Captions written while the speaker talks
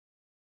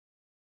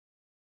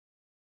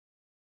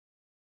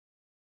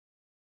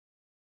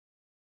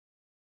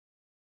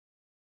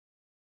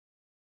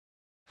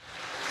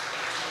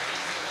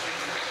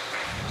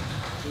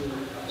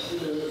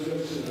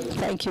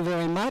Thank you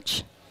very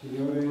much.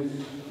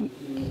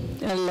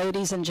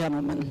 Ladies and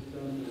gentlemen,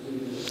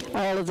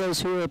 all of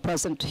those who are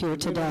present here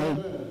today.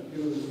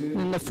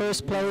 In the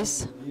first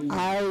place,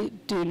 I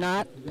do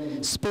not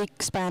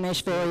speak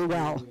Spanish very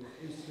well.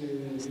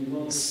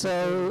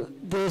 So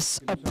this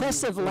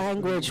oppressive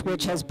language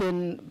which has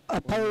been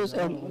opposed,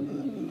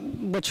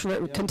 which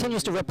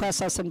continues to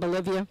repress us in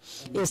Bolivia,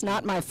 is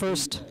not my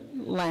first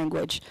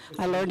language.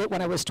 I learned it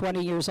when I was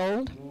 20 years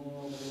old,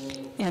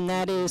 and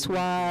that is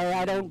why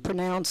I don't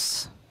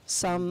pronounce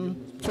some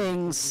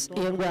things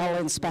well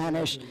in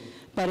Spanish.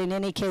 But in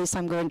any case,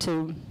 I'm going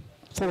to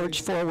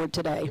forge forward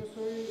today.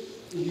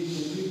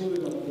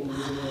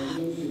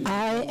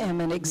 I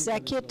am an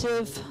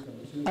executive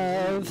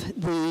of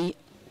the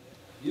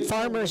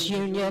Farmers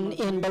Union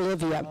in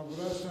Bolivia.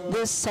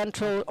 This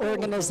central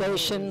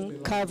organization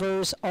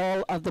covers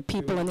all of the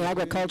people in the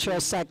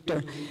agricultural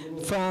sector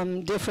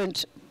from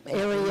different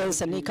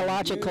areas and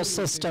ecological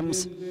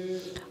systems.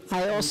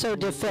 I also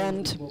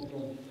defend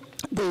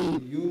the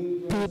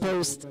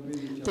peoples,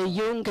 the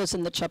Yungas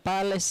and the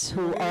Chapales,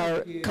 who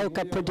are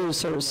coca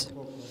producers.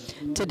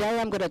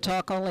 Today I'm going to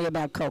talk only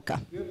about coca.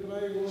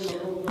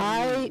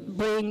 I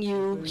bring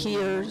you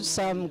here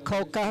some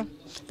coca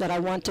that I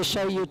want to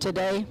show you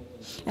today,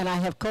 and I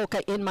have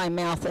coca in my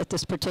mouth at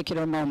this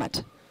particular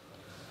moment.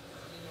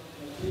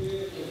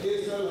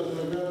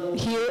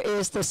 Here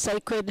is the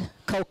sacred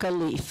coca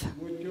leaf.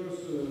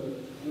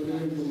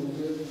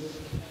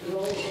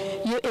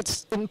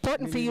 It's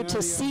important for you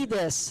to see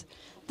this.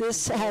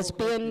 This has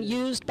been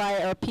used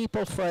by our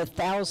people for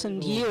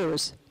 1,000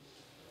 years.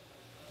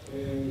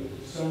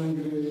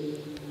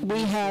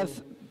 We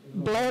have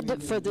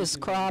bled for this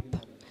crop,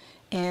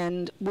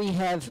 and we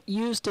have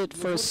used it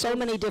for so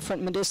many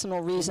different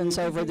medicinal reasons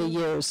over the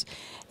years.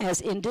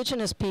 As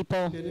indigenous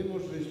people,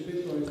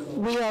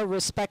 we are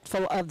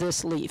respectful of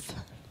this leaf.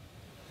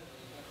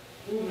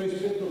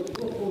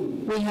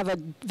 We have a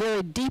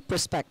very deep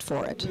respect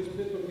for it.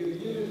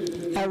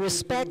 A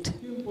respect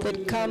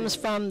that comes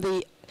from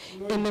the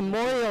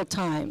immemorial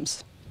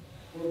times,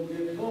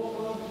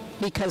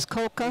 because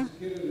coca,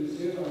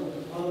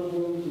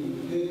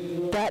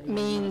 that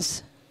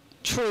means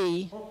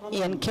tree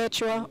in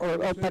Quechua or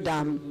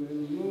Opadam.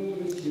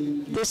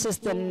 This is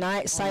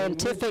the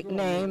scientific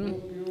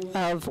name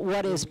of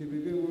what is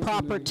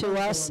proper to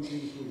us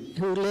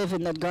who live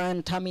in the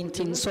Gran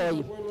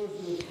Tamintinsoy.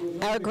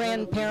 Our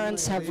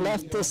grandparents have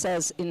left this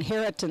as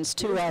inheritance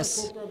to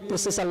us.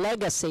 This is a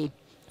legacy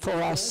for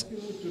us.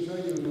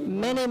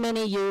 Many,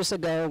 many years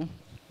ago,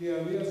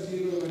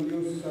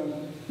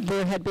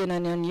 there had been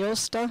an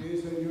añosta,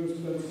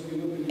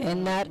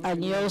 and that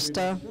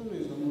añosta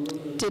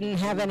didn't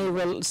have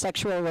any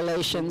sexual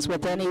relations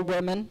with any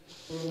women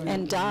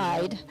and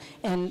died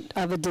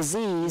of a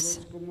disease.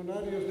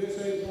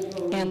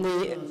 And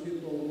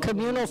the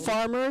communal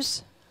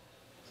farmers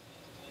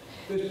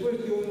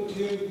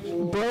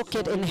broke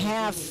it in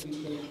half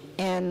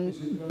and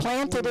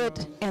planted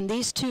it, and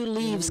these two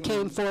leaves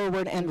came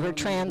forward and were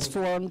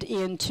transformed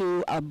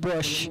into a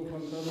bush.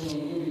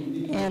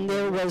 And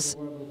there was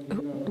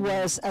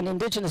an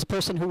indigenous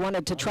person who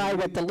wanted to try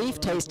what the leaf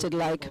tasted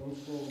like,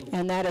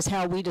 and that is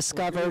how we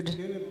discovered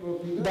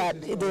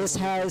that this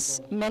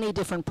has many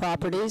different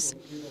properties.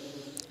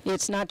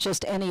 It's not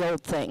just any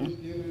old thing.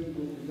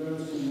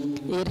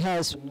 It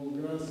has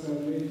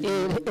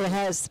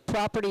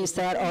properties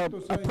that are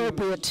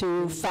appropriate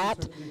to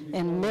fat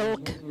and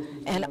milk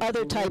and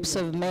other types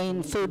of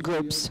main food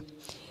groups.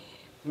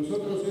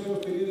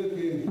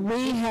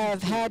 We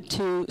have had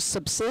to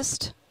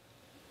subsist.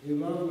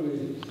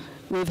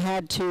 We've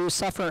had to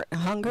suffer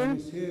hunger,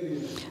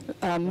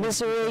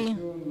 misery,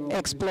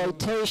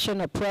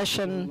 exploitation,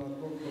 oppression,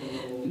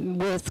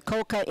 with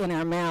coca in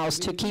our mouths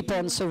to keep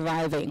on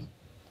surviving.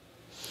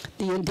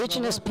 The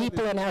indigenous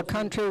people in our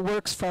country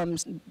works from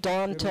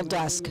dawn till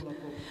dusk,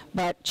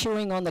 but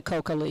chewing on the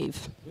coca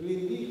leaf.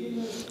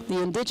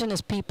 The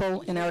indigenous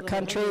people in our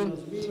country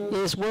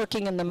is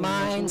working in the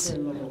mines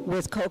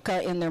with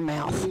coca in their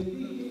mouth.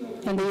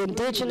 And the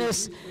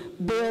indigenous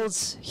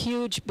builds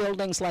huge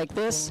buildings like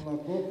this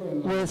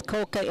with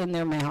coca in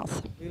their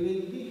mouth.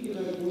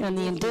 And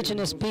the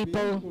indigenous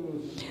people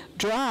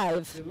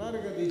drive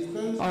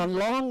on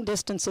long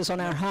distances on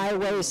our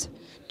highways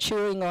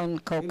chewing on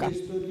coca.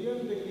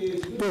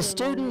 The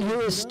student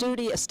who is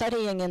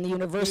studying in the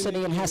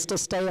university and has to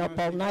stay up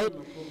all night,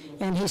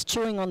 and he's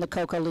chewing on the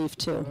coca leaf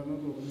too,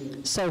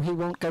 so he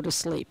won't go to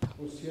sleep.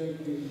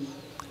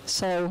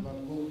 So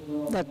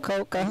the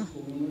coca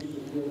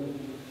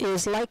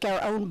is like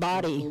our own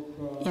body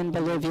in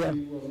Bolivia.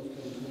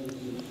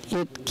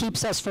 It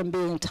keeps us from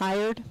being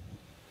tired.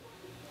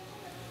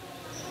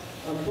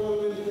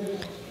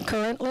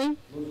 Currently,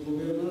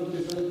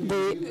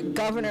 the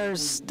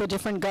governors, the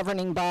different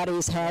governing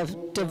bodies have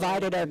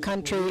divided our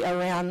country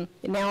around.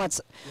 Now it's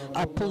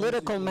a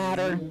political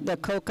matter. The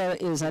coca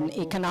is an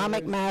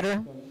economic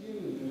matter.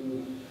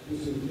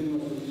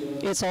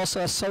 It's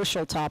also a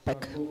social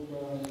topic.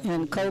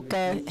 And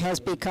coca has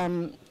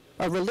become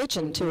a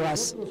religion to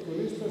us,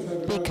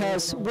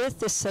 because with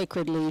this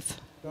sacred leaf,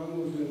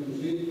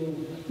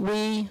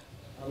 We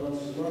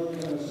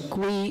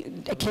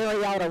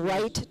carry out a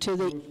rite to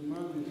the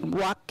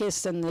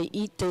Huaques and the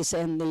Ites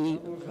and the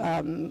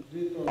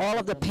all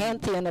of the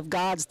pantheon of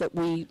gods that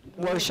we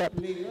worship.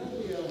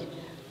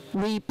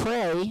 We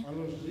pray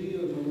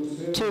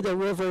to the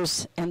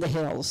rivers and the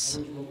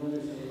hills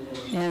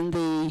and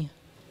the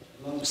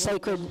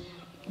sacred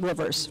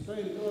rivers.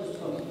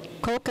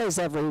 Coca is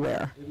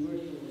everywhere.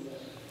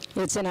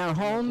 It's in our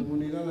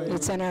home,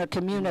 it's in our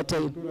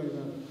community,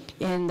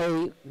 in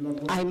the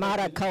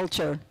Aymara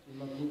culture,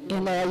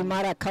 in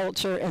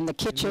the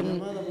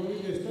kitchen,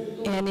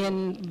 and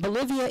in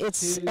Bolivia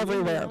it's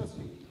everywhere.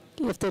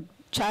 If the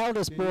child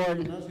is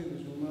born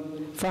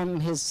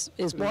of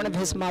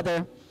his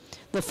mother,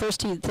 the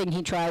first thing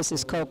he tries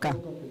is coca.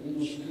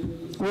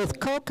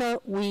 With coca,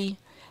 we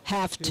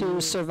have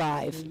to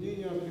survive.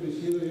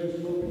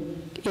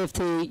 If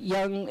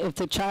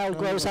the child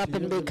grows up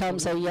and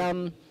becomes a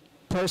young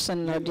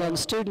person, a young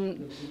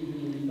student,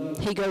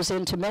 he goes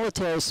into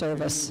military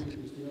service.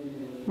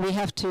 We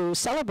have to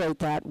celebrate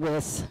that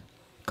with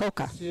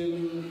coca.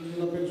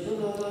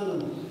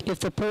 If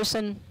the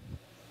person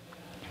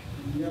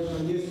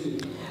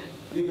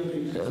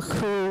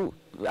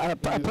a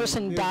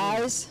person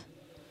dies,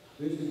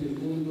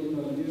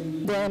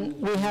 then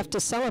we have to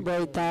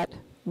celebrate that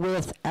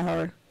with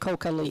our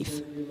coca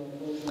leaf.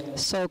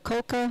 So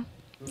coca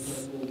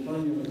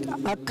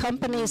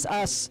accompanies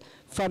us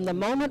from the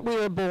moment we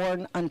are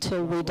born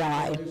until we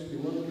die.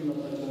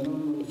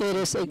 It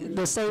is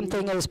the same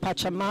thing as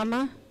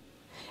Pachamama,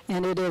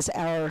 and it is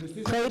our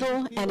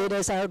cradle, and it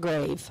is our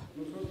grave.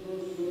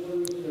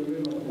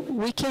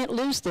 We can't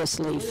lose this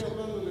leaf.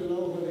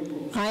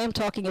 I am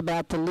talking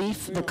about the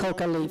leaf, the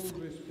coca leaf.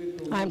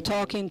 I'm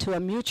talking to a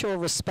mutual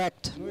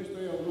respect.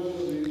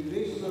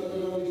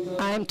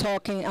 I'm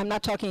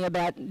not talking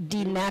about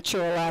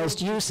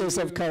denaturalized uses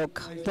of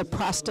coke, the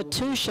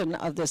prostitution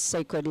of this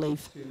sacred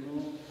leaf.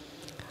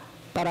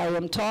 But I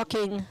am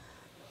talking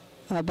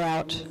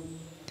about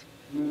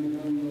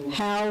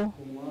how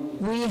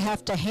we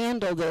have to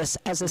handle this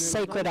as a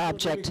sacred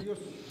object.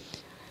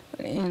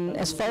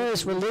 As far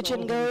as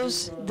religion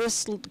goes,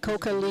 this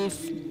coca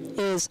leaf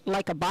is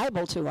like a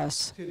Bible to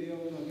us.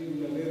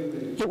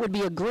 It would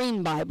be a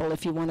green Bible,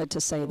 if you wanted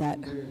to say that,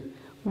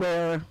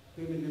 where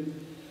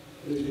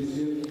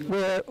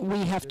we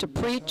have to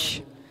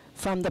preach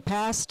from the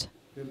past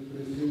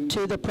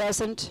to the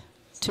present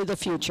to the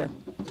future.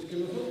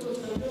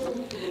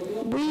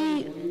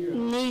 We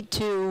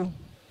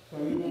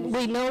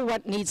know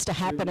what needs to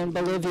happen in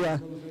Bolivia.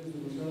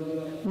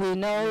 We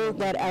know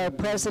that our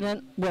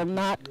president will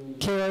not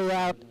carry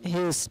out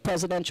his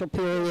presidential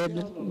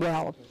period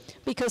well,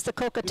 because the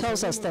coca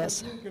tells us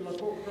this.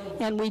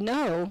 And we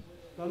know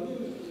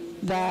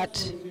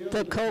that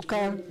the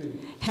coca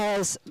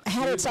has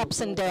had its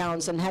ups and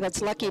downs and had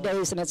its lucky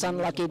days and its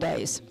unlucky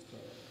days.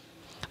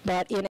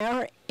 But in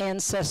our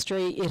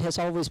ancestry, it has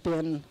always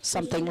been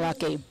something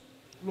lucky.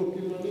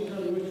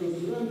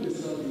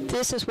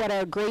 This is what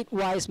our great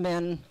wise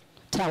men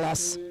tell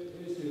us.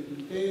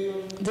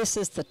 This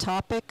is the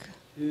topic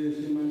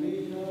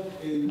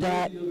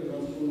that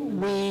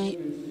we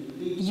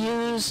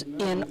use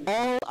in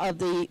all of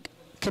the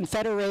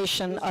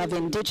Confederation of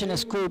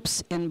Indigenous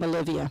Groups in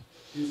Bolivia.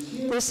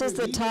 This is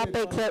the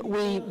topic that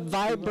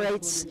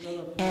vibrates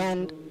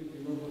and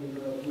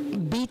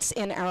beats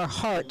in our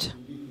heart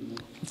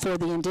for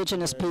the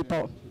indigenous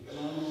people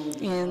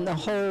in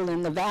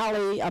the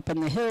valley, up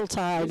in the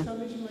hillside.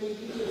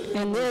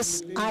 And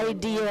this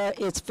idea,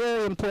 it's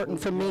very important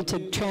for me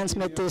to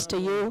transmit this to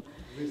you,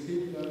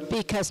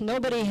 because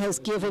nobody has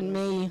given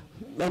me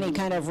any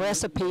kind of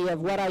recipe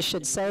of what I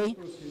should say,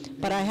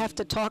 but I have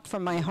to talk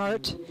from my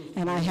heart,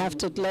 and I have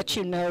to let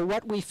you know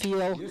what we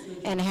feel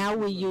and how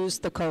we use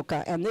the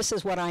coca. And this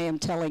is what I am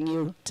telling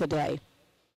you today.